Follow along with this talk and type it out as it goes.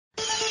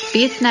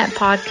BeatsNet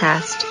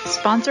Podcast,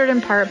 sponsored in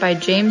part by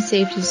James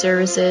Safety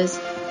Services,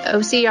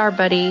 OCR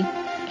Buddy,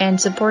 and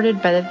supported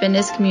by the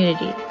fitness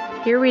community.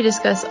 Here we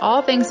discuss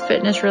all things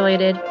fitness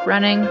related,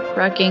 running,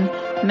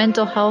 rucking,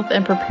 mental health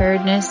and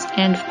preparedness,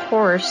 and of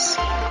course,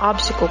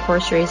 obstacle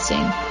course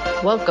racing.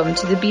 Welcome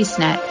to the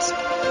BeatsNet.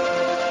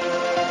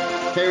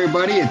 Hey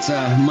everybody, it's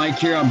Mike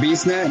here on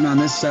BeatsNet, and on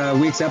this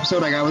week's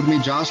episode, I got with me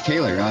Josh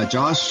Kaler.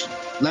 Josh,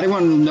 let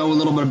everyone know a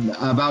little bit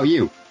about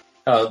you.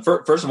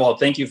 First of all,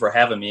 thank you for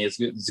having me.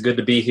 It's good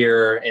to be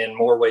here in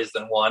more ways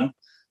than one.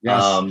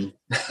 Yes.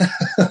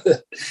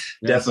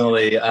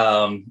 Definitely.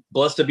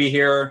 Blessed to be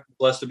here.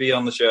 Blessed to be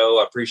on the show.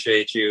 I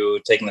appreciate you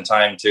taking the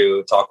time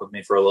to talk with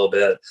me for a little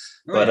bit.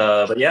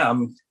 But yeah,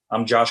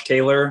 I'm Josh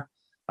Kaler.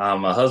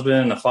 I'm a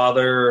husband, a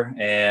father,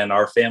 and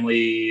our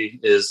family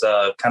is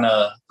kind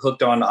of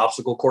hooked on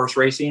obstacle course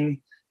racing.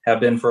 Have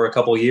been for a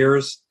couple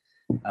years.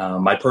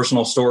 My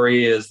personal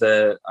story is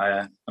that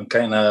I'm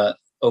kind of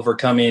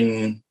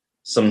overcoming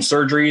some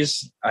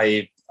surgeries.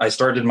 I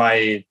started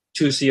my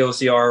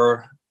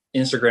 2COCR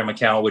Instagram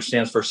account, which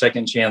stands for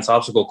Second Chance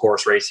Obstacle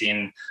Course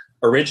Racing,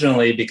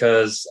 originally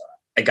because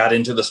I got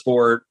into the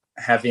sport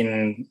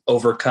having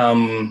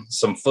overcome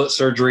some foot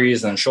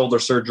surgeries and shoulder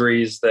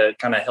surgeries that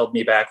kind of held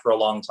me back for a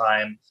long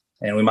time.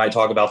 And we might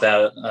talk about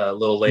that a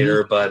little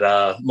later.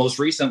 But most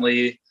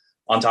recently,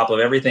 on top of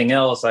everything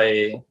else,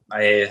 I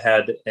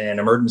had an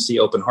emergency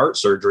open heart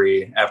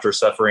surgery after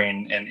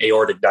suffering an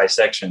aortic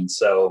dissection.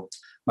 So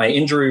my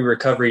injury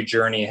recovery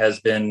journey has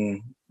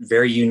been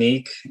very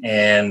unique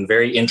and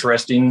very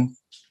interesting,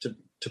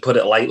 to put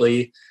it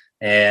lightly.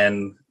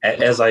 And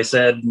as I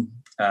said,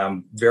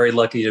 I'm very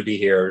lucky to be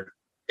here.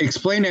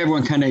 Explain to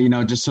everyone kind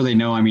of, just so they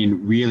know,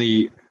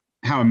 really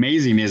how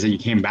amazing it is that you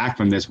came back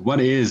from this.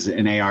 What is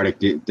an aortic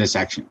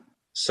dissection?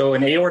 So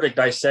an aortic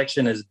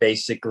dissection is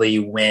basically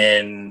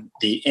when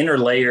the inner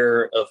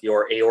layer of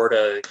your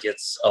aorta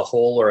gets a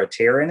hole or a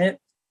tear in it.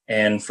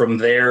 And from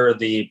there,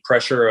 the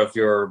pressure of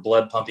your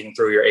blood pumping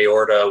through your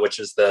aorta, which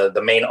is the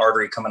main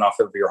artery coming off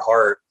of your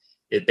heart,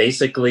 it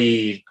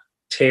basically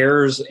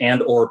tears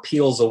and or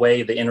peels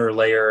away the inner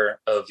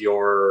layer of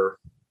your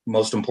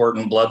most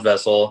important blood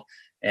vessel.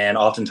 And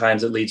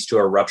oftentimes it leads to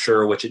a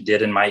rupture, which it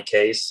did in my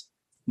case.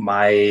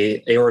 My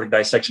aortic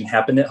dissection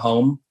happened at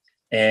home,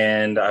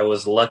 and I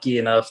was lucky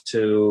enough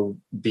to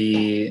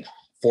be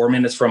 4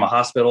 minutes from a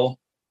hospital.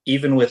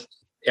 Even with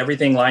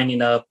everything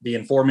lining up,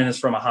 being 4 minutes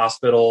from a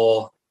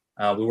hospital,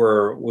 we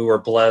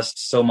were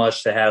blessed so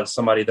much to have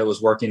somebody that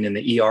was working in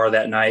the ER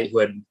that night who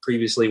had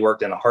previously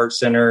worked in a heart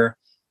center,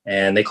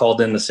 and they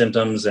called in the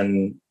symptoms,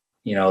 and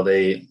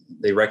they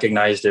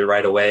recognized it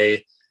right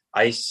away.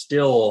 I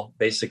still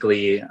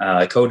basically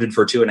coded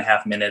for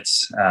 2.5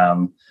 minutes.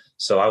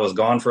 So I was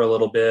gone for a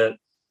little bit.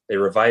 They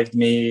revived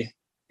me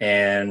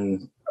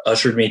and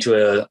ushered me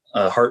to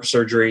a heart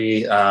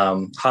surgery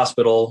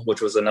hospital, which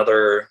was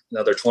another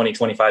 20,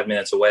 25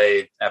 minutes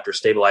away after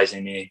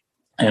stabilizing me,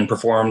 and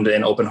performed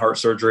an open heart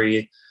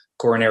surgery,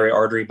 coronary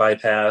artery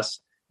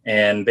bypass.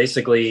 And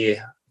basically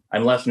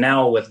I'm left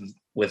now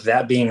with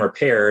that being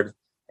repaired.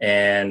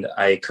 And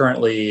I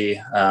currently,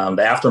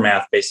 the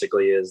aftermath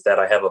basically is that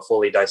I have a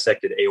fully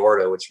dissected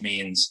aorta, which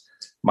means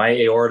my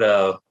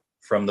aorta,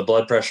 from the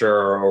blood pressure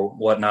or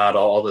whatnot,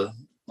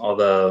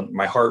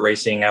 my heart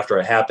racing after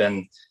it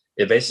happened,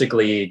 it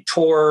basically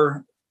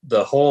tore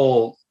the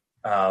whole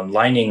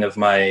lining of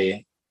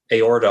my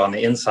aorta on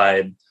the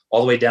inside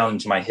all the way down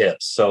into my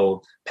hips.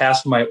 So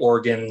past my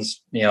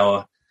organs,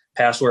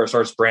 past where it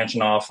starts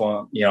branching off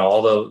on,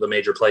 all the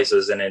major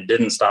places. And it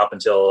didn't stop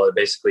until it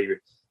basically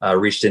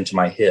reached into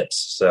my hips.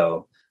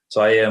 So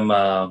I am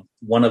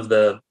one of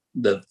the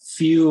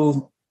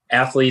few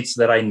athletes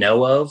that I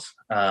know of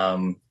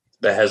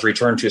that has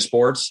returned to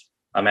sports.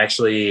 I'm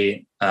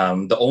actually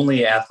the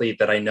only athlete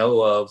that I know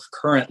of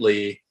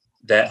currently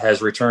that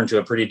has returned to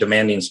a pretty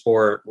demanding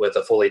sport with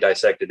a fully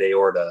dissected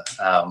aorta.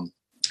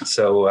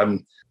 So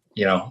I'm,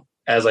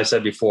 as I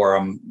said before,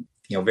 I'm,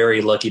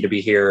 very lucky to be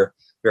here,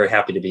 very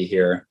happy to be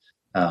here.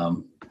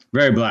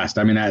 Very blessed.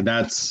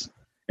 That's,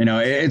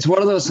 it's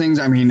one of those things.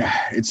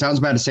 It sounds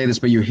bad to say this,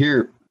 but you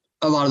hear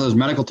a lot of those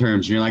medical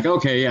terms and you're like,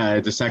 okay, yeah,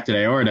 dissected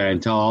aorta,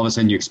 until all of a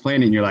sudden you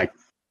explain it and you're like,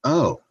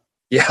 oh,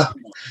 yeah.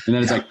 And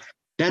then it's like,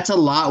 that's a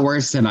lot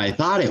worse than I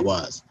thought it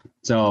was.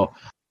 So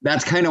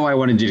that's kind of why I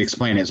wanted you to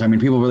explain it. So,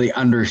 people really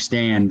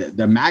understand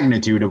the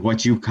magnitude of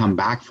what you've come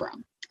back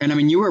from.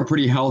 And you were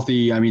pretty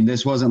healthy.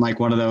 This wasn't like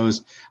one of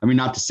those,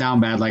 not to sound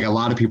bad, like a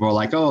lot of people are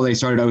like, oh, they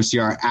started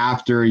OCR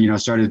after,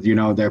 started,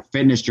 their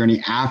fitness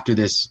journey after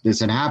this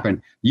had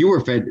happened. You were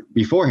fit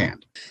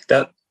beforehand.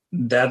 That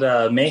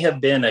may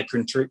have been a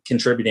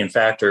contributing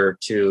factor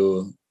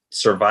to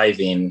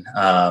surviving,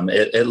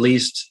 at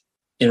least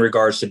in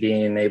regards to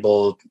being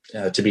able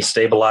to be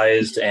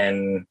stabilized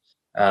and,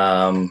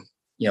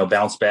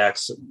 bounce back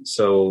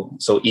so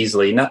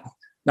easily, not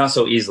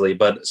so easily,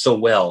 but so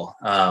well.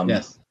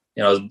 Yes.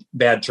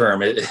 Bad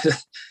term. It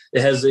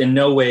has in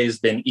no ways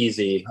been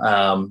easy,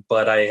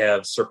 but I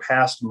have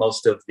surpassed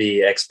most of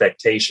the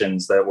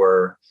expectations that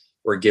were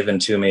given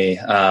to me.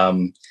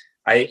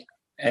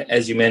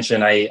 as you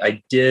mentioned,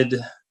 I did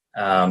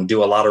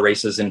do a lot of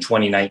races in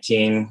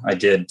 2019. I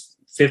did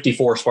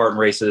 54 Spartan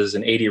races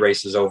and 80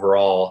 races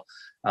overall.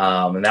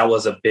 And that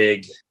was a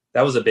big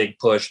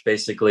push,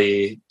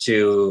 basically,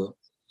 to,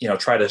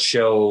 try to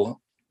show,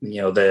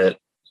 that,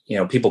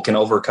 people can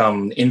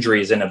overcome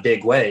injuries in a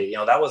big way.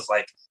 That was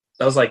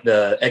like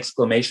the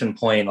exclamation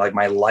point, like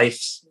my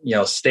life's,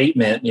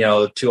 statement,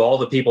 to all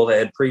the people that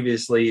had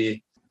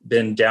previously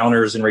been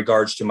downers in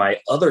regards to my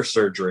other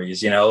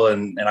surgeries,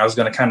 and I was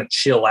going to kind of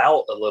chill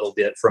out a little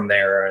bit from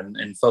there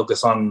and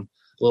focus on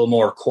a little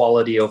more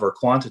quality over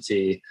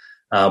quantity.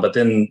 But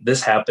then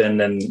this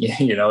happened, and,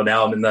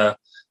 now I'm in the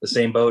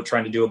same boat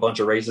trying to do a bunch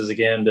of races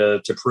again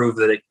to prove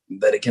that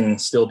it can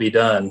still be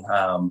done.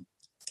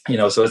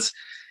 So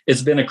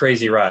it's been a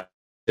crazy ride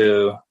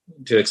to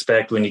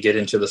expect when you get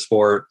into the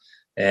sport,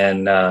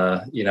 and,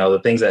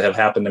 the things that have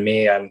happened to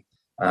me,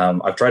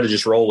 I've tried to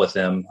just roll with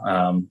them.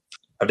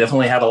 I've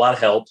definitely had a lot of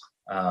help.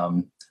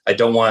 I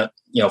don't want,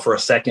 for a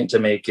second to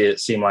make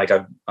it seem like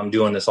I'm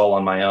doing this all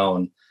on my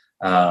own.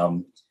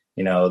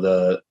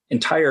 The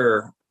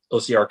entire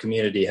OCR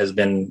community has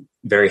been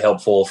very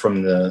helpful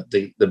from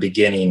the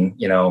beginning,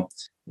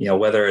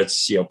 whether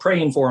it's,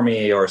 praying for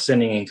me or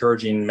sending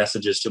encouraging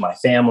messages to my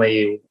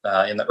family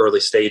in the early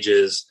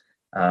stages.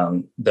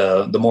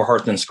 The More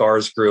Heart Than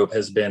Scars group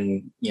has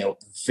been,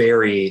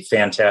 very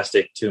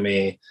fantastic to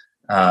me.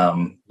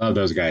 Love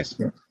those guys.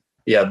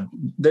 Yeah,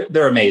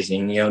 they're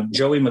amazing.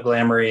 Joey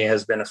McGlamory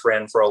has been a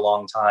friend for a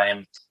long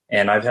time,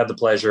 and I've had the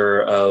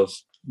pleasure of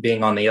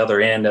being on the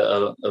other end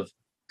of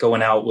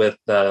going out with,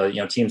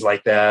 teams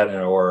like that,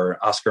 or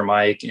Oscar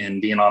Mike,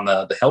 and being on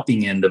the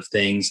helping end of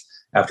things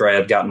after I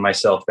had gotten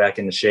myself back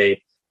into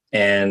shape.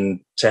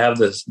 And to have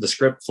the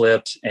script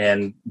flipped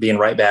and being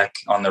right back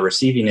on the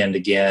receiving end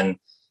again,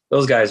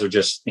 those guys are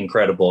just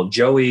incredible.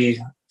 Joey,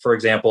 for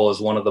example,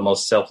 is one of the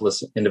most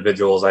selfless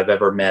individuals I've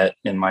ever met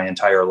in my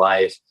entire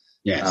life.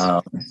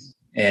 Yes.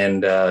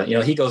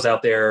 He goes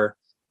out there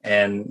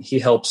and he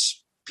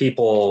helps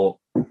people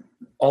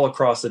all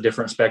across the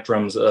different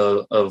spectrums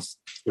of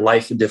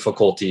life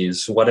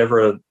difficulties,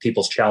 whatever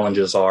people's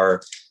challenges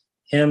are.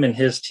 Him and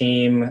his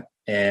team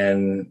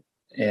and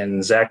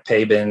Zach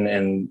Pabin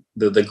and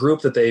the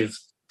group that they've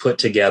put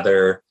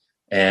together,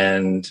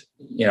 and,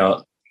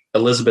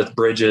 Elizabeth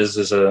Bridges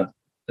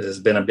has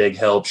been a big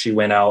help. She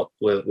went out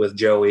with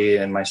Joey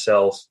and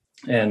myself,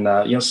 and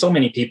so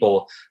many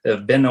people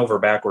have been over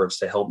backwards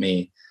to help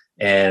me,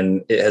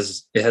 and it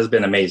has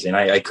been amazing.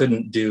 I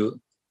couldn't do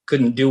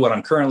what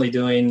I'm currently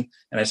doing,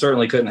 and I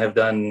certainly couldn't have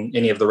done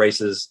any of the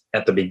races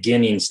at the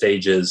beginning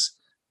stages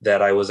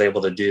that I was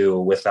able to do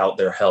without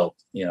their help.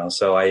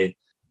 So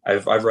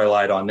I've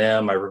relied on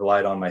them. I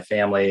relied on my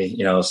family.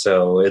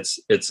 So it's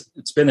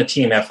been a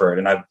team effort,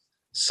 and I'm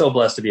so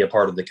blessed to be a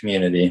part of the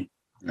community.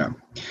 Yeah,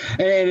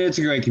 and it's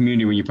a great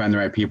community when you find the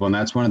right people, and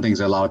that's one of the things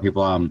that a lot of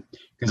people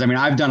because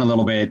I've done a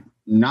little bit,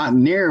 not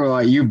near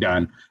what you've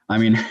done. I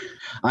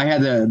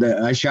had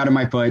I shattered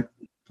my foot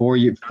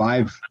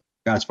 5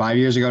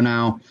 years ago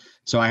now,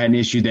 so I had an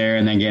issue there,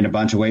 and then gained a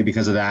bunch of weight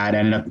because of that. I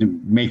ended up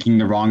making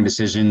the wrong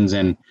decisions,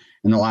 and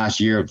in the last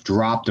year I've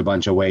dropped a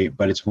bunch of weight.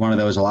 But it's one of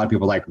those, a lot of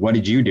people are like, what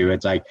did you do?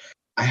 It's like,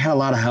 I had a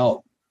lot of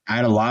help. I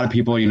had a lot of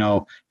people,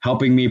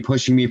 helping me,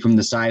 pushing me from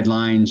the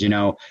sidelines,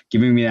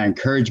 giving me that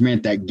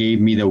encouragement that gave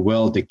me the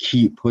will to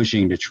keep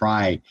pushing, to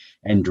try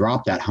and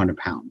drop that 100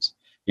 pounds,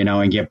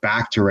 and get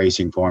back to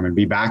racing form and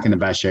be back in the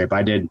best shape.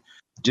 I did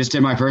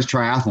my first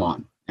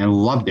triathlon and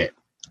loved it.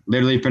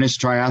 Literally finished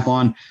the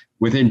triathlon.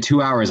 Within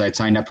 2 hours, I'd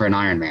signed up for an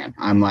Ironman.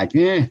 I'm like,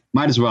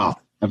 might as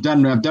well. I've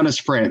done a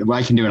sprint.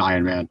 I can do an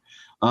Ironman.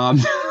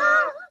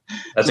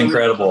 That's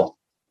incredible.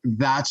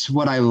 That's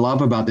what I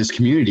love about this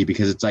community,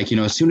 because it's like,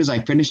 as soon as I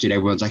finished it,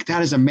 everyone's like,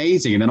 that is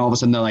amazing. And then all of a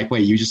sudden they're like,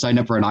 wait, you just signed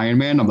up for an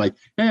Ironman? I'm like,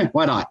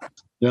 why not?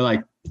 They're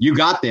like, you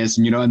got this.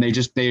 And, and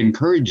they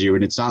encourage you.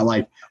 And it's not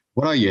like,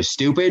 what are you,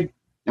 stupid?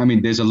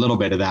 There's a little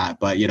bit of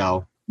that, but,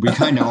 we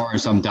kind of are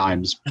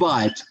sometimes.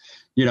 But,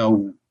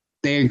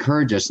 they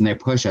encourage us and they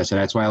push us. And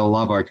that's why I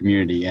love our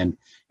community. And,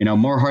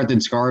 More Heart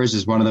Than Scars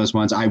is one of those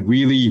ones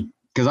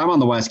because I'm on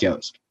the West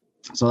Coast.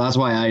 So that's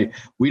why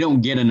we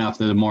don't get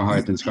enough of the More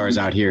Heart Than Scars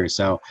out here.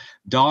 So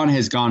Dawn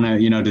has gone to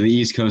the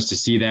East Coast to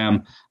see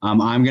them.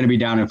 I'm going to be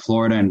down in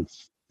Florida in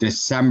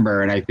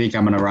December, and I think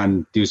I'm going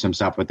to do some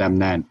stuff with them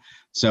then.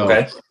 So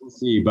okay. We'll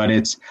see. But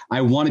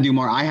I want to do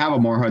more. I have a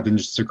More Heart Than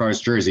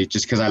Scars jersey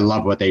just because I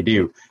love what they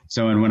do.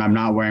 So, and when I'm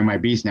not wearing my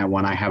BeastNet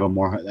one, I have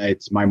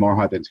it's my More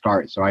Heart Than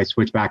Scars. So I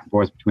switch back and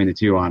forth between the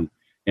two on,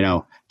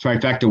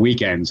 trifecta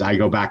weekends. I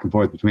go back and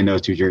forth between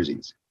those two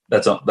jerseys.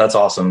 That's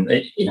awesome.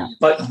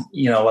 But,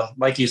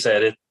 like you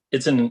said,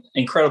 it's an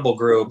incredible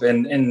group,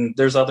 and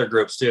there's other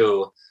groups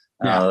too.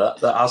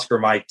 The Oscar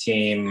Mike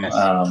team,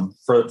 yes.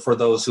 For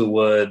those who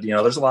would,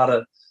 there's a lot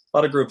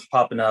of groups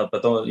popping up,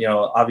 but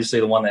obviously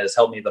the one that has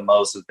helped me the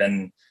most has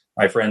been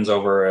my friends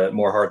over at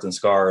More Heart Than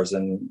Scars,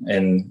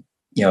 and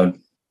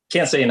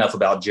can't say enough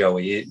about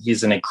Joey.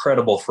 He's an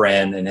incredible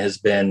friend and has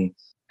been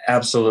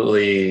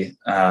absolutely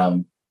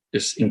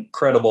is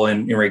incredible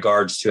in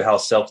regards to how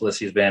selfless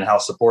he's been, how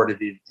supportive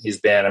he's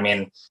been. I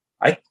mean,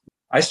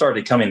 I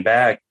started coming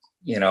back,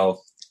 it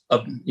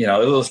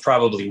was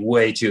probably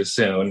way too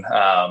soon.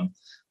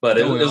 But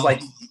it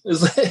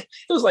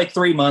was like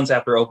 3 months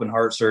after open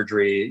heart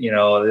surgery.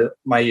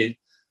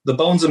 The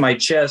bones in my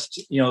chest,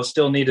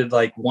 still needed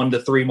like 1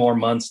 to 3 more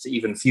months to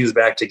even fuse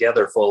back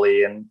together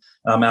fully. And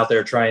I'm out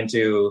there trying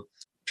to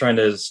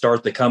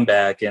start the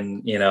comeback.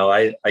 And,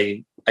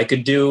 I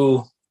could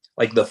do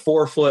like the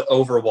 4-foot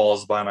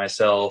overwalls by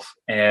myself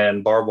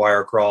and barbed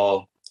wire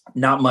crawl,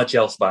 not much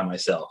else by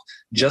myself.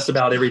 Just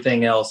about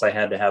everything else I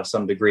had to have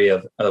some degree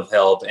of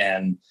help.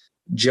 And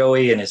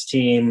Joey and his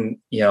team,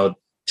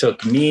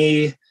 took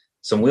me,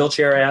 some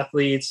wheelchair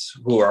athletes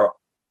who are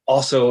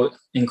also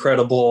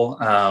incredible.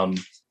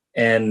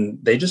 And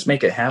they just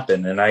make it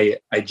happen. And I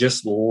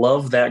just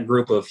love that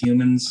group of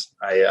humans.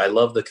 I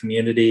love the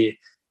community.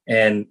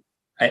 And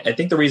I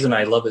think the reason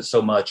I love it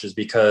so much is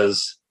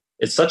because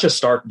it's such a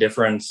stark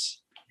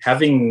difference.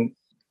 Having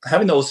the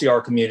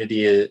OCR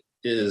community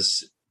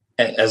is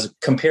as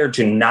compared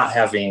to not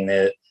having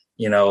it.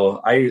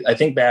 I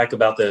think back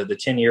about the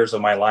 10 years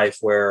of my life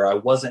where I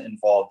wasn't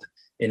involved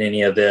in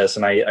any of this.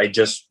 And I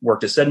just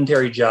worked a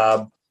sedentary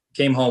job,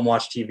 came home,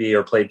 watched TV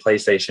or played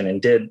PlayStation,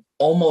 and did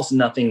almost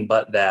nothing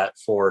but that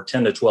for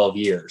 10 to 12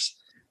 years.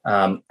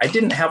 I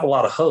didn't have a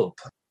lot of hope.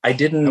 I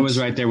was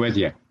right there with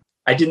you.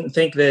 I didn't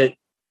think that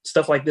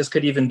stuff like this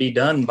could even be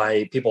done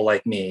by people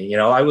like me.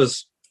 I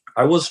was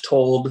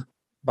told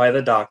by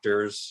the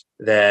doctors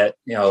that,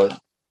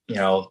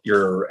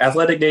 your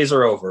athletic days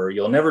are over.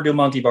 You'll never do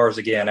monkey bars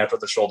again after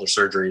the shoulder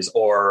surgeries,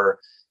 or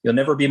you'll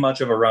never be much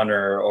of a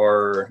runner,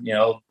 or,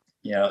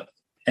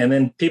 and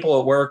then people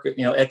at work,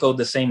 echoed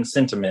the same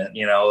sentiment.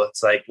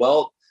 It's like,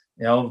 well,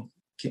 your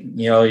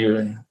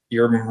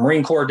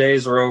Marine Corps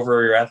days are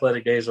over, your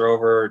athletic days are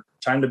over,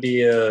 time to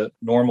be a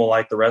normal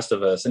like the rest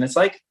of us. And it's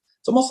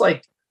almost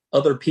like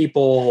other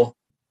people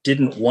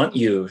didn't want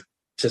you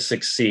to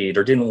succeed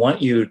or didn't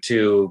want you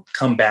to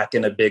come back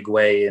in a big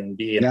way and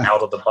be an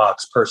out of the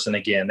box person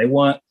again. They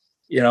want,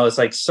 it's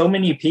like so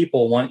many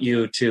people want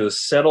you to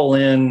settle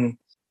in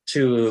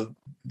to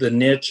the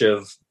niche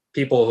of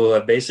people who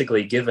have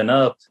basically given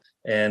up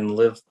and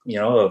live,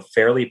 a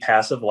fairly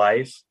passive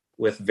life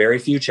with very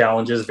few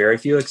challenges, very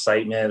few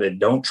excitement, that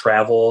don't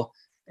travel.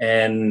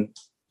 And,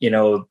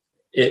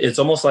 it's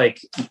almost like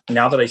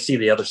now that I see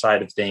the other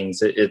side of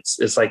things,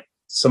 it's like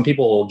some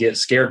people will get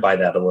scared by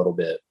that a little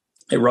bit.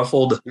 It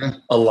ruffled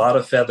a lot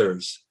of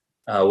feathers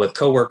with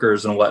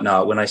coworkers and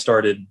whatnot when I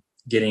started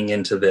getting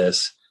into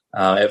this.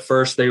 At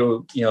first, they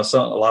were, a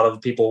lot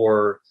of people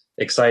were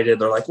excited.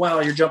 They're like, wow,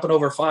 you're jumping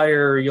over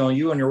fire. You and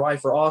your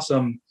wife are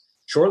awesome.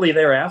 Shortly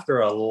thereafter,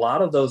 a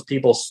lot of those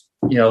people,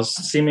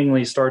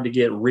 seemingly started to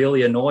get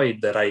really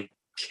annoyed that I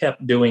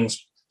kept doing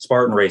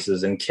Spartan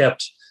races and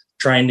kept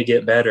trying to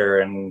get better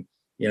and,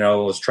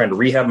 was trying to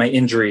rehab my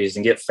injuries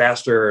and get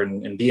faster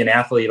and be an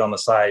athlete on the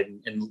side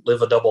and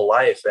live a double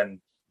life. And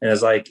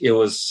it's like, it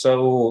was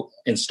so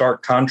in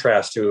stark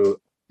contrast to,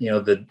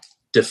 the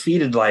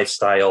defeated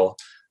lifestyle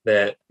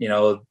that,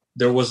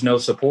 there was no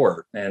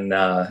support. And,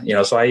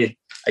 so I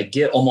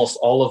get almost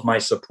all of my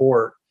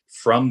support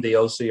from the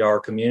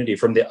OCR community,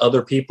 from the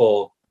other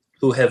people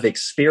who have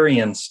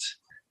experienced,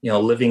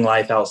 living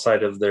life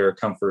outside of their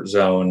comfort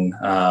zone,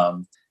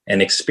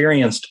 and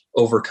experienced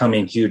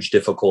overcoming huge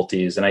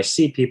difficulties. And I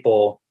see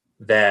people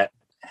that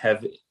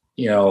have,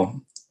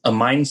 a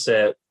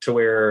mindset to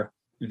where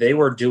they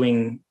were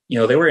doing,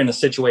 they were in a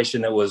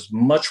situation that was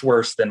much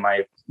worse than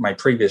my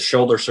previous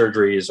shoulder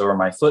surgeries or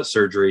my foot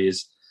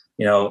surgeries,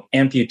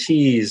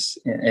 amputees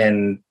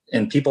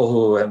and people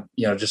who have,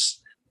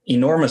 just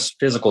enormous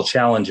physical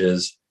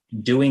challenges,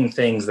 doing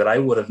things that I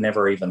would have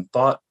never even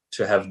thought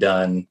to have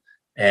done.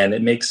 And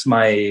it makes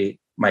my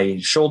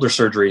shoulder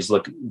surgeries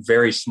look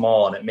very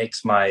small, and it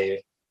makes my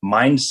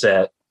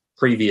mindset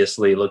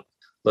previously look,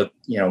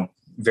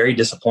 very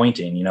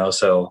disappointing,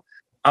 So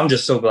I'm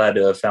just so glad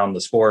to have found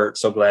the sport,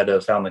 so glad to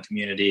have found the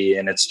community.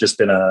 And it's just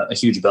been a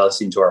huge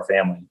blessing to our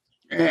family.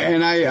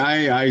 And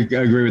I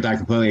agree with that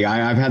completely.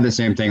 I've had the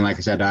same thing. Like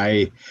I said,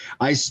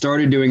 I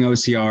started doing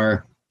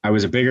OCR. I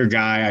was a bigger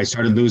guy. I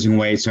started losing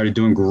weight, started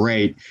doing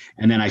great.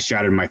 And then I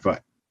shattered my foot.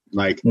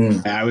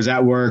 I was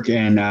at work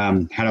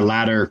and had a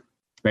ladder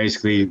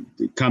basically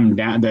come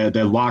down.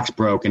 The locks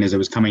broke. And as it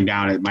was coming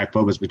down, my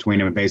foot was between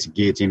them and basically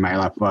guillotined my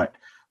left foot.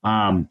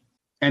 And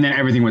then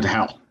everything went to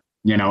hell.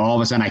 All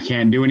of a sudden I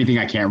can't do anything.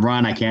 I can't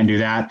run. I can't do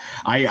that.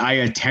 I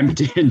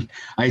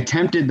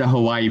attempted the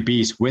Hawaii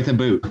Beast with a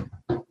boot.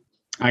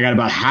 I got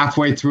about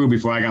halfway through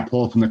before I got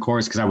pulled from the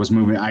course because I was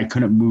moving. I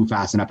couldn't move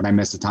fast enough and I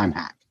missed a time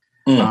hack.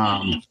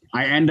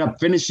 I end up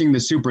finishing the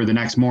super the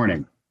next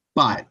morning,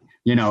 but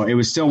it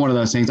was still one of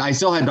those things. I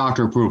still had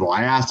doctor approval.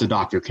 I asked the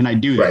doctor, can I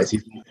do this?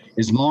 Right.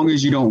 As long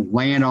as you don't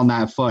land on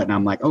that foot. And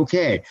I'm like,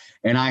 okay.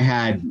 And I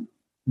had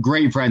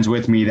great friends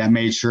with me that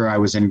made sure I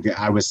was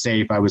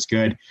safe. I was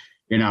good.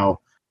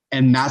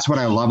 And that's what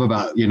I love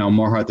about,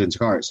 More Heart Than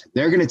Scars.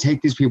 They're going to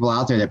take these people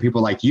out there that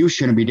people like, you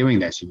shouldn't be doing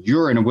this.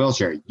 You're in a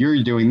wheelchair.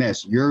 You're doing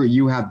this.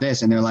 You have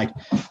this. And they're like,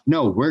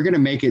 no, we're going to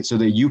make it so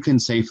that you can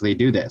safely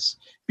do this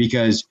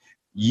because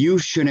you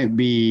shouldn't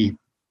be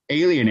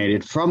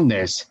alienated from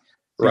this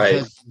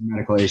because of the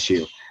medical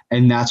issue.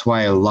 And that's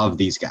why I love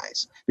these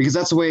guys because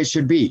that's the way it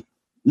should be.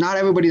 Not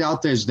everybody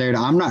out there is there.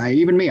 I'm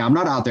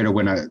not out there to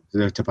win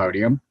to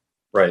podium.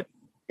 Right.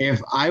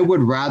 If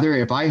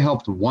I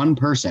helped one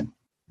person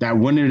that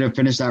wouldn't have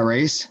finished that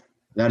race,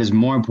 that is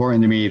more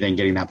important to me than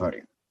getting that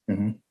podium.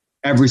 Mm-hmm.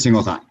 Every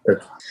single time.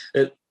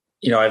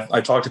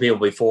 I've talked to people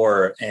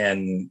before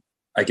and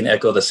I can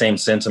echo the same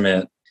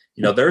sentiment.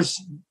 There's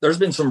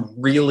been some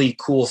really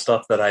cool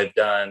stuff that I've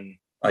done.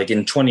 Like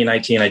in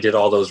 2019, I did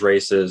all those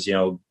races,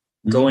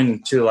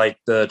 going to like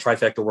the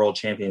Trifecta World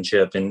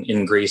Championship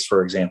in Greece,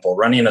 for example,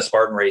 running a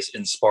Spartan race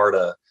in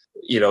Sparta.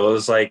 It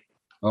was like,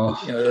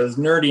 it was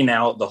nerding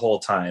out the whole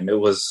time. It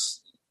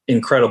was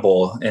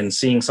incredible. And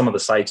seeing some of the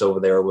sites over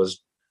there was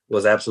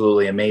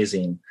absolutely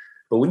amazing.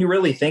 But when you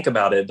really think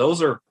about it,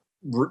 those are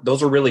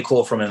really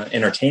cool from an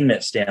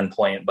entertainment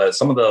standpoint. But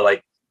some of the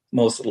like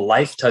most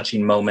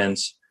life-touching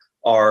moments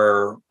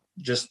are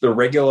just the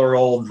regular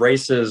old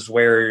races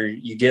where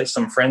you get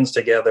some friends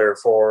together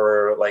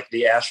for like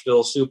the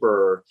Asheville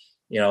Super.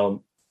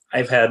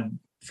 I've had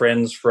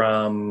friends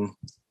from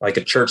like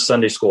a church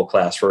Sunday school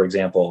class, for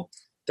example,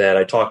 that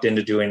I talked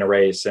into doing a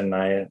race, and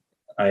I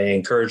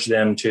encouraged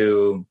them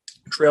to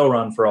trail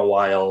run for a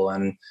while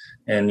and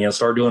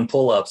start doing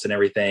pull-ups and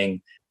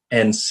everything.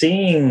 And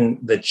seeing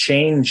the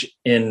change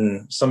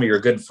in some of your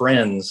good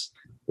friends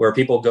where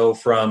people go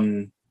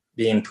from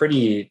being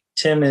pretty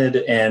timid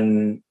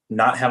and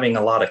not having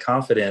a lot of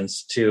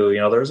confidence to,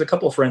 there's a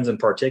couple of friends in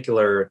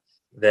particular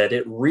that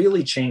it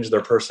really changed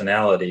their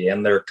personality,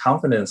 and their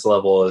confidence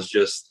level is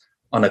just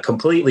on a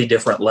completely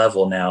different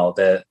level now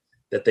that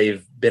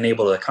they've been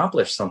able to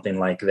accomplish something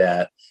like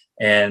that.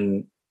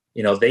 And,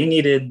 they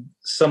needed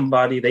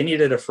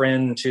a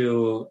friend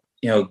to,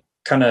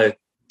 kind of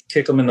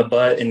kick them in the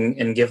butt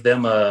and give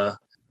them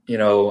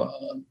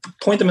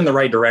point them in the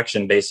right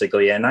direction,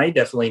 basically. And I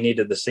definitely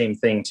needed the same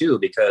thing too,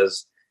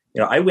 because,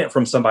 I went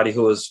from somebody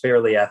who was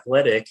fairly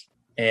athletic,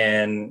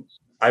 and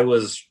I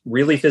was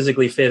really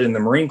physically fit in the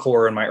Marine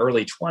Corps in my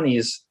early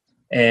 20s.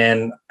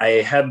 And I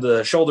had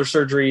the shoulder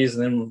surgeries,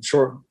 and then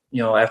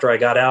after I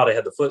got out, I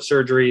had the foot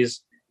surgeries,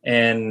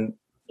 and,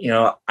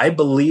 I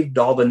believed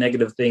all the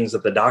negative things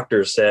that the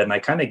doctors said, and I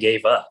kind of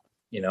gave up.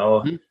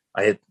 Mm-hmm.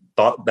 I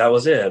thought that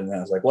was it. And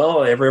I was like,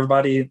 well,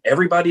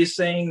 everybody's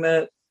saying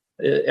that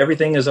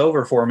everything is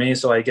over for me.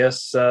 So I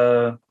guess,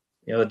 a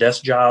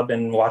desk job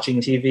and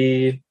watching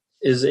TV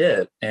is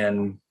it.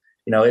 And,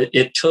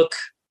 it took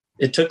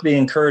the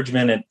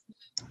encouragement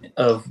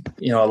of,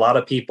 a lot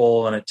of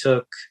people, and it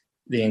took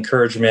the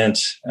encouragement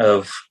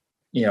of,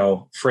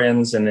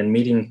 friends, and then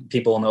meeting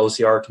people in the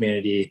OCR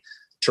community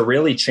to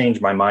really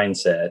change my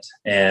mindset.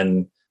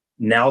 And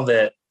now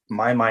that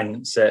my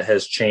mindset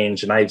has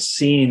changed, and I've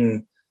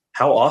seen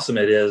how awesome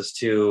it is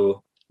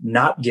to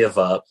not give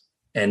up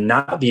and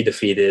not be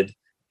defeated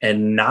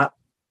and not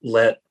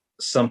let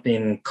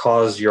something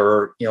cause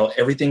your,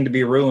 everything to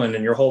be ruined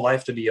and your whole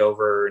life to be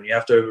over. And you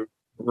have to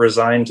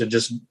resign to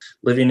just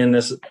living in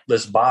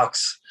this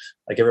box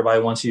like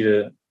everybody wants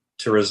you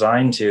to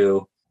resign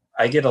to.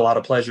 I get a lot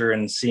of pleasure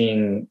in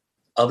seeing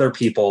other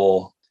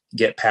people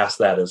get past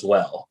that as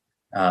well.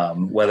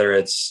 Whether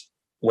it's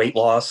weight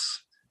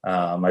loss,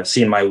 I've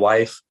seen my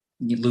wife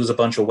lose a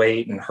bunch of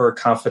weight and her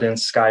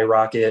confidence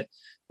skyrocket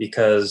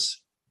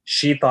because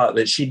she thought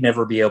that she'd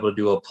never be able to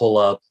do a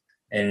pull-up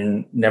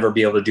and never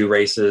be able to do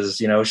races.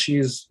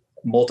 She's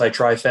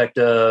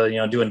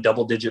multi-trifecta, doing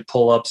double-digit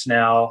pull-ups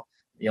now,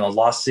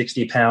 lost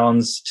 60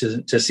 pounds.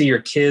 To see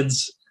your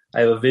kids,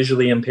 I have a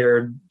visually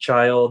impaired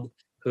child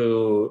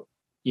who,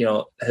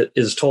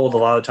 is told a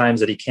lot of times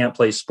that he can't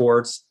play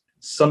sports.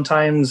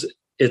 Sometimes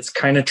it's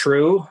kind of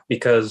true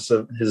because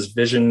of his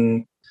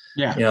vision,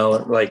 having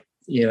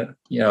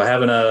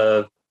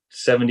a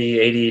 70,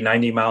 80,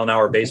 90 mile an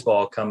hour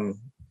baseball come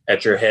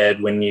at your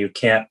head when you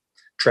can't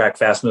track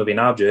fast moving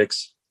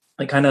objects,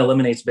 it kind of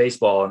eliminates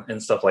baseball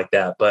and stuff like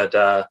that. But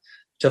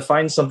to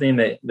find something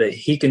that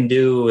he can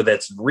do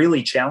that's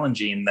really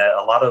challenging, that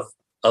a lot of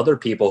other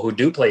people who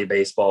do play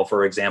baseball,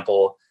 for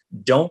example,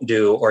 don't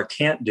do or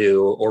can't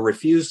do or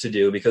refuse to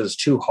do because it's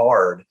too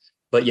hard,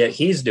 but yet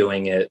he's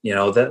doing it,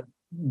 that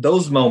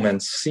those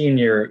moments, seeing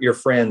your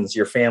friends,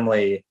 your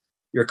family,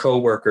 your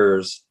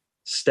coworkers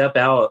step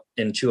out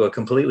into a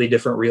completely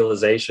different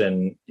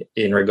realization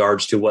in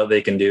regards to what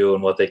they can do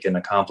and what they can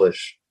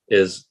accomplish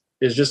is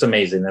just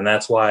amazing. And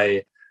that's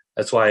why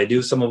I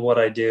do some of what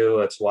I do.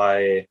 That's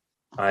why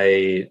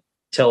I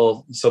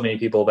tell so many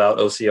people about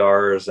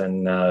OCRs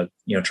and,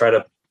 try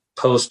to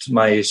post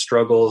my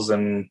struggles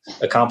and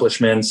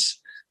accomplishments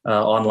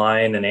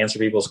online and answer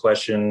people's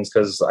questions,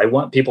 because I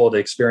want people to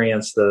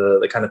experience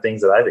the kind of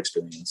things that I've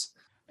experienced.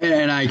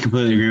 And I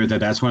completely agree with that.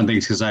 That's one of the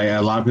things, because a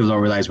lot of people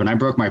don't realize when I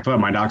broke my foot,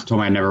 my doctor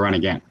told me I'd never run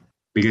again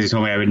because he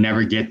told me I would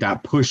never get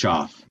that push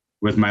off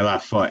with my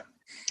left foot.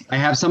 I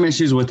have some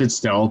issues with it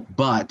still,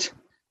 but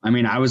I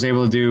mean, I was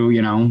able to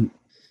do,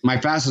 my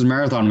fastest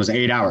marathon was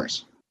 8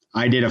 hours.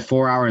 I did a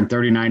 4 hour and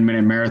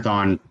 39-minute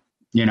marathon,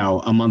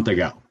 a month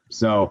ago.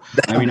 So,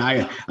 I mean,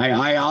 I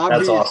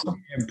obviously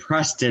awesome.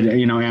 Impressed it,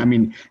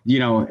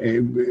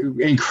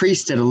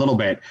 increased it a little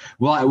bit.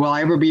 Will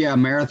I ever be a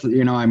marathon,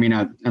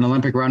 an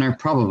Olympic runner?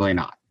 Probably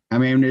not. I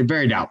mean,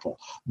 very doubtful,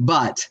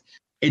 but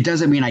it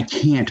doesn't mean I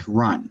can't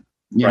run.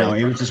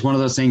 It was just one of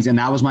those things. And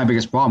that was my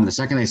biggest problem. The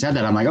second they said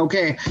that, I'm like,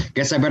 okay,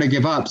 guess I better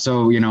give up.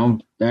 So,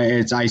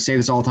 I say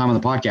this all the time on the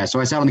podcast. So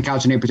I sat on the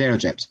couch and ate potato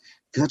chips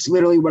because that's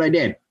literally what I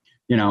did,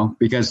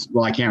 because,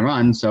 well, I can't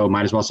run. So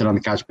might as well sit on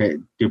the couch,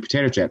 do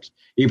potato chips,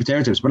 eat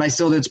potato chips. But I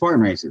still did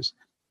Spartan races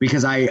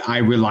because I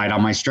relied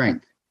on my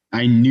strength.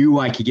 I knew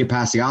I could get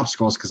past the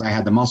obstacles because I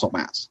had the muscle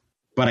mass,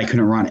 but I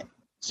couldn't run it.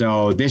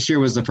 So this year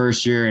was the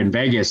first year in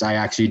Vegas I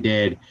actually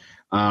did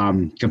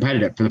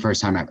competitive for the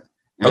first time ever.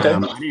 Okay. I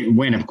didn't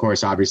win, of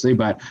course, obviously,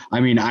 but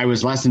I mean, I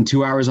was less than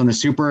 2 hours on the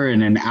super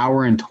and an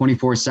hour and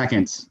 24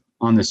 seconds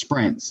on the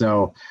sprint.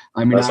 So,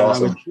 I mean, that's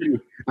awesome.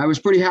 I was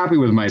pretty happy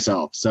with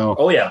myself. So,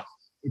 oh yeah,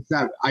 it's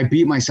that I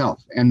beat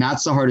myself, and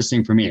that's the hardest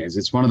thing for me. Is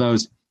it's one of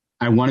those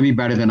I want to be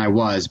better than I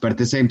was, but at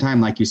the same time,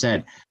 like you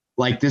said,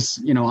 like this,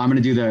 I'm going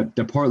to do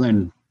the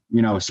Portland,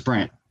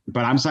 sprint,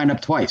 but I'm signed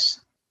up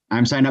twice.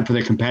 I'm signed up for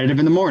the competitive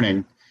in the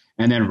morning.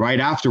 And then right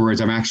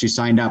afterwards, I'm actually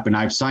signed up, and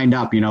I've signed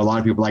up, a lot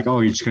of people are like,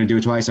 oh, you're just going to do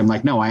it twice. I'm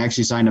like, no, I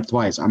actually signed up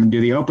twice. I'm going to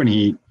do the open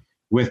heat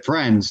with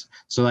friends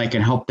so that I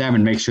can help them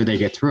and make sure they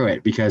get through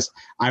it, because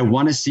I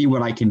want to see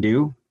what I can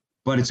do.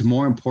 But it's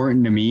more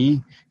important to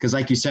me because,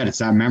 like you said, it's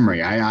that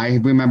memory. I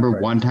remember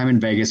one time in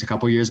Vegas a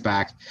couple years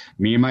back,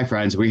 me and my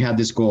friends, we had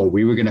this goal.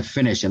 We were going to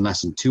finish in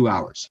less than 2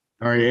 hours,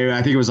 or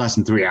I think it was less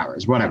than 3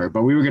 hours, whatever.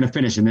 But we were going to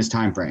finish in this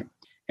time frame,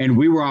 and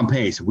we were on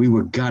pace. We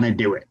were going to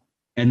do it.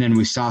 And then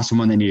we saw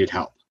someone that needed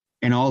help.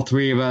 And all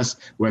three of us,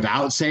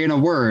 without saying a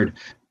word,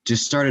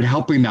 just started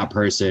helping that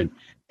person.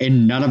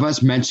 And none of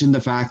us mentioned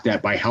the fact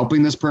that by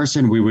helping this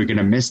person, we were going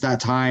to miss that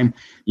time.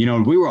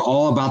 We were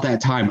all about that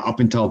time up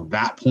until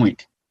that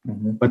point.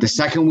 Mm-hmm. But the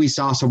second we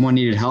saw someone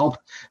needed help,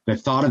 the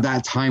thought of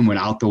that time went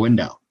out the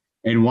window.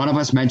 And one of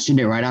us mentioned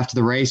it right after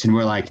the race. And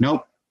we're like,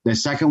 nope, the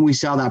second we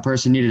saw that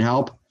person needed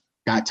help,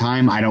 that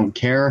time, I don't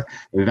care.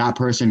 That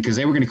person, because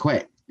they were going to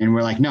quit. And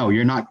we're like, no,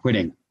 you're not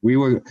quitting. We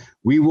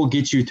will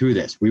get you through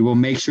this. We will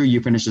make sure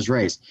you finish this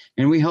race.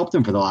 And we helped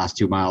them for the last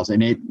 2 miles,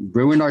 and it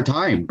ruined our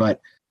time.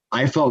 But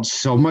I felt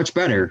so much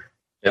better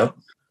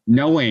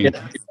knowing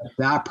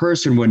that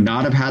person would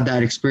not have had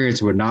that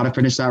experience, would not have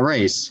finished that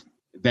race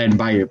than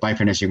by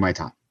finishing my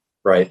time.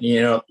 Right.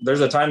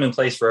 There's a time and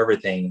place for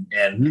everything.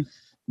 And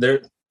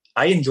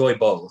I enjoy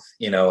both.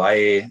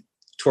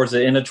 Towards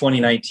the end of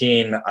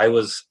 2019, I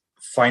was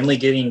finally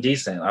getting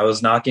decent. I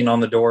was knocking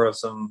on the door of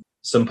some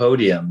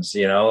podiums.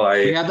 We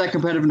have that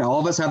competitive. All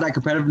of us have that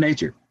competitive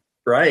nature,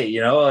 right?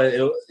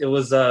 It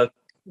was a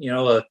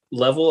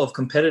level of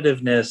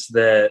competitiveness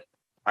that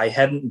I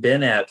hadn't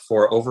been at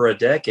for over a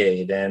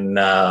decade, and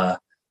I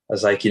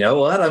was like,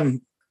 what,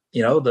 I'm,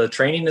 the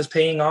training is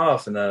paying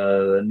off, and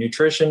the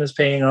nutrition is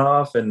paying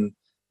off, and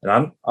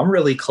I'm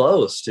really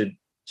close to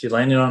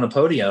landing on a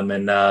podium,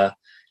 and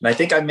I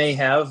think I may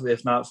have,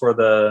 if not for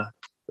the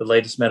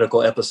latest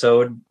medical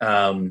episode,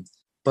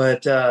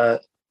 but.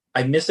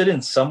 I miss it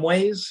in some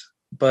ways,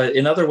 but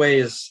in other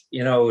ways,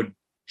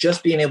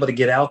 just being able to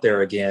get out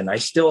there again, I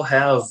still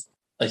have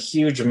a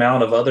huge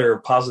amount of other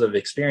positive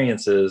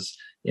experiences.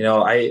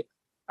 I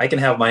can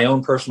have my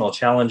own personal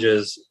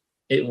challenges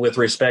with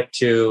respect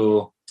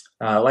to,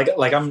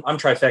 like I'm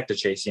trifecta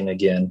chasing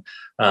again.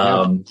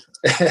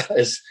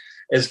 As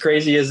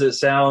crazy as it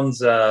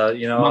sounds,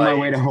 I'm on my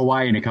way to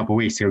Hawaii in a couple of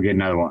weeks to go get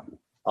another one.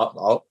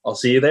 I'll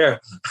see you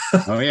there.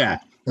 Oh yeah.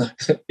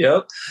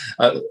 Yep.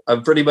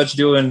 I'm pretty much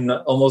doing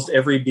almost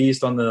every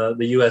beast on the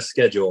U.S.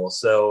 schedule.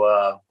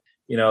 So,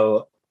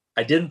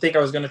 I didn't think I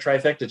was going to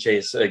trifecta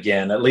chase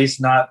again, at least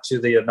not to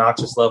the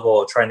obnoxious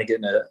level of trying to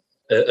get in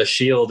a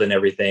shield and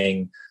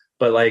everything.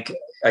 But like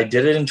I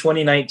did it in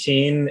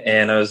 2019,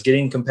 and I was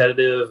getting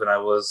competitive, and I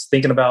was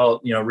thinking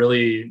about,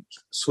 really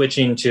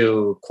switching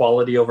to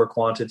quality over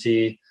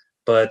quantity.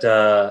 But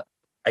I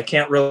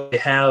can't really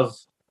have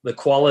the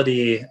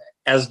quality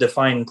as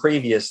defined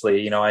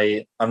previously.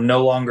 I'm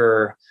no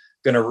longer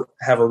going to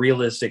have a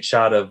realistic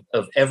shot of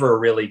ever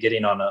really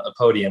getting on a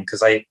podium,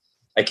 because I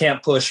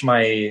can't push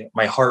my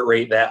heart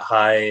rate that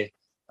high.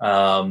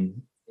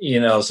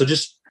 So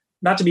just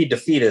not to be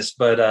defeatist,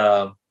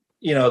 but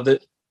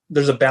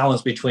there's a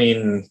balance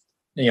between,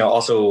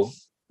 also,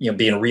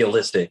 being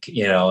realistic,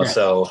 yes.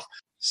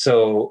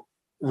 So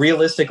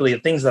realistically,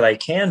 the things that I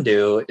can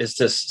do is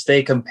to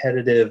stay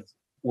competitive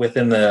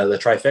within the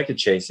trifecta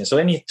chasing. So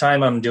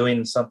anytime I'm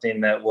doing something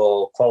that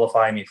will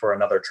qualify me for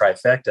another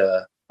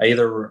trifecta, I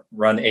either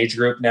run age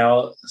group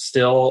now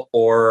still,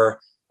 or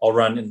I'll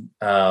run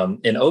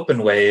in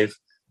open wave,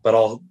 but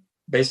I'll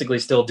basically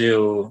still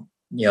do,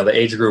 the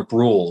age group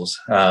rules.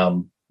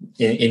 In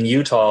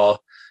Utah,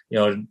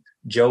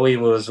 Joey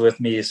was with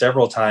me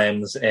several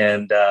times,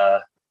 and,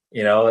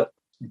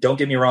 don't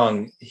get me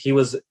wrong, he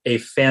was a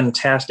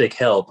fantastic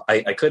help.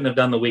 I couldn't have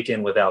done the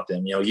weekend without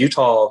them.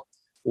 Utah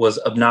was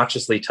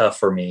obnoxiously tough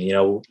for me.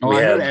 I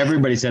heard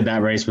everybody said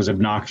that race was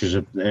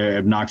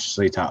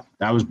obnoxiously tough.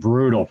 That was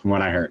brutal from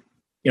what I heard.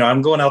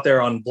 I'm going out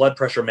there on blood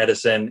pressure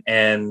medicine,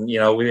 and,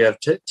 we have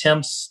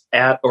temps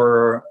at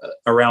or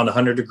around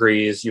 100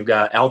 degrees. You've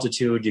got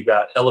altitude, you've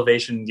got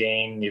elevation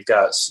gain, you've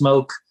got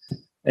smoke.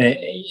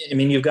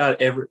 You've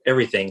got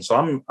everything. So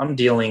I'm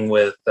dealing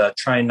with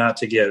trying not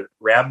to get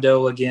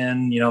rhabdo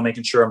again,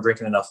 making sure I'm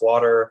drinking enough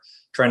water,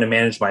 trying to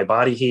manage my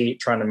body heat,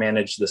 trying to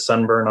manage the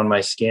sunburn on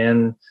my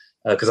skin,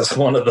 because that's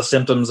one of the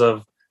symptoms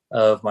of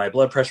my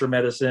blood pressure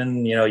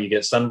medicine. You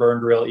get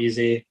sunburned real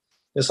easy.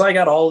 And so I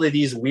got all of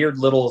these weird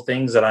little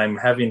things that I'm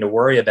having to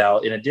worry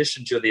about in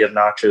addition to the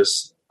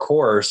obnoxious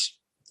course.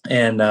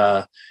 And,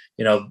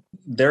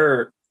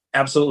 they're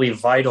absolutely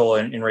vital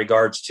in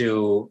regards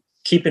to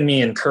keeping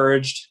me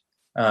encouraged,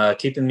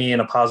 keeping me in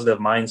a positive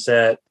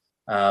mindset.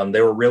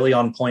 They were really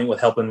on point with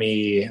helping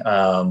me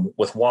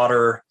with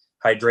water,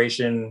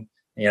 hydration,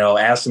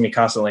 asking me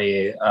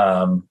constantly,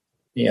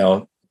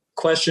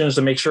 questions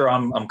to make sure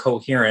I'm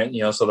coherent,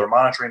 so they're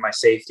monitoring my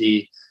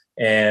safety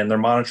and they're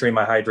monitoring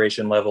my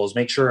hydration levels,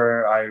 make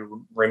sure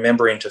I'm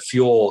remembering to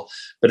fuel.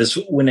 But it's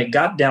when it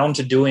got down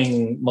to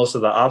doing most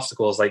of the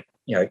obstacles, like,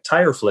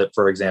 tire flip,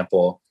 for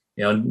example,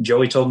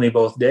 Joey told me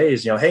both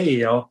days,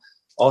 hey,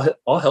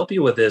 I'll help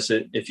you with this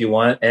if you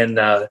want. And,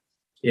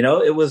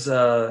 it was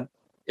a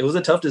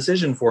tough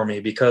decision for me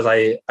because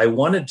I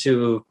wanted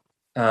to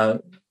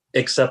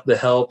accept the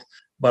help,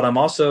 but I'm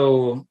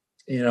also,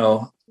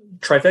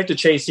 trifecta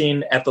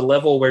chasing at the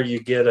level where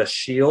you get a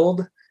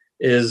shield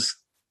is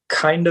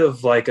kind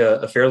of like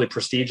a fairly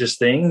prestigious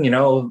thing.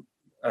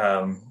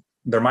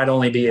 There might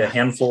only be a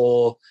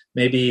handful,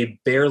 maybe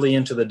barely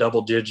into the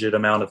double digit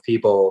amount of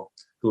people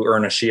who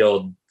earn a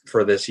shield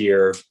for this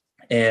year.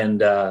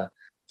 And,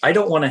 I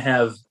don't want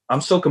to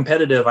I'm so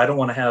competitive. I don't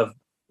want to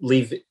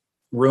leave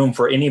room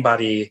for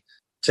anybody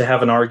to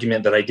have an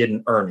argument that I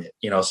didn't earn it,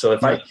 so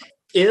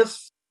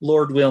if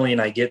Lord willing,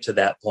 I get to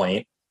that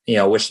point,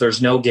 which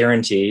there's no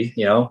guarantee,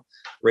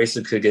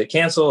 races could get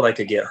canceled. I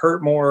could get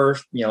hurt more,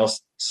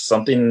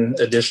 something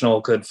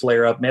additional could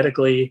flare up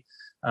medically.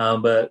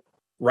 But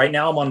right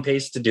now I'm on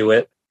pace to do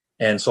it.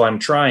 And so I'm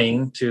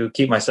trying to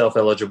keep myself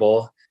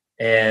eligible.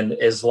 And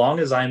as long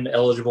as I'm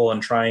eligible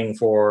and trying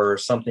for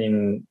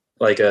something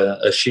like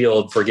a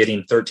shield for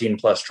getting 13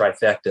 plus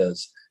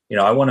trifectas,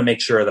 I want to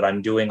make sure that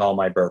I'm doing all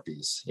my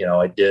burpees.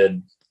 I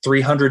did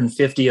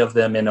 350 of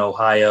them in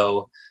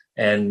Ohio.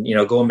 And,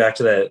 going back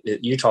to that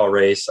Utah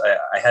race,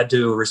 I had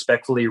to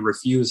respectfully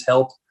refuse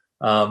help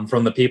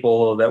from the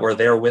people that were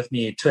there with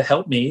me to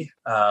help me.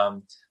 I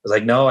was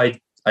like, no, I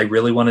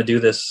really want to do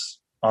this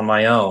on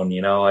my own,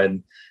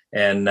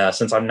 and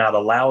since I'm not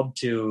allowed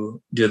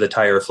to do the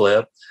tire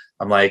flip,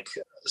 I'm like,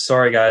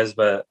 sorry guys,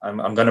 but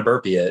I'm going to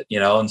burpee it,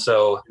 and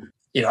so,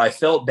 I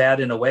felt bad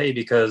in a way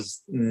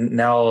because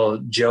now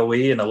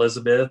Joey and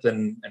Elizabeth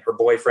and her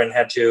boyfriend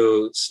had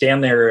to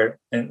stand there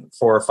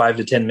for 5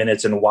 to 10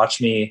 minutes and watch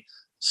me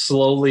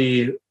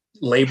slowly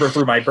labor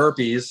through my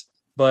burpees.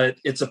 But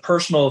it's a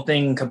personal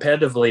thing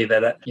competitively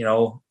that,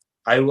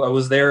 I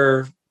was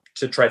there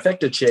to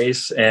trifecta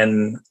chase,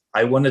 and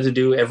I wanted to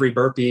do every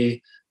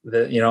burpee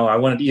that, I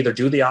wanted to either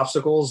do the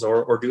obstacles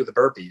or do the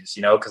burpees,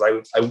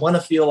 because I want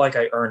to feel like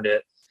I earned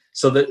it.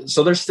 So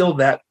there's still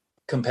that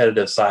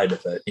competitive side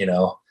of it,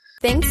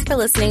 Thanks for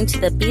listening to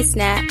the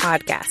BeastNet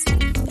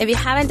podcast. If you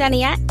haven't done it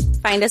yet,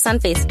 find us on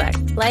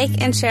Facebook, like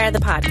and share the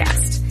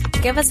podcast.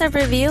 Give us a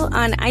review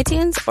on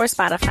iTunes or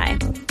Spotify.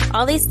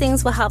 All these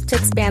things will help to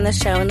expand the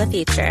show in the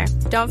future.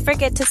 Don't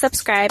forget to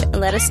subscribe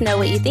and let us know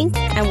what you think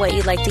and what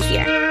you'd like to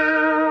hear.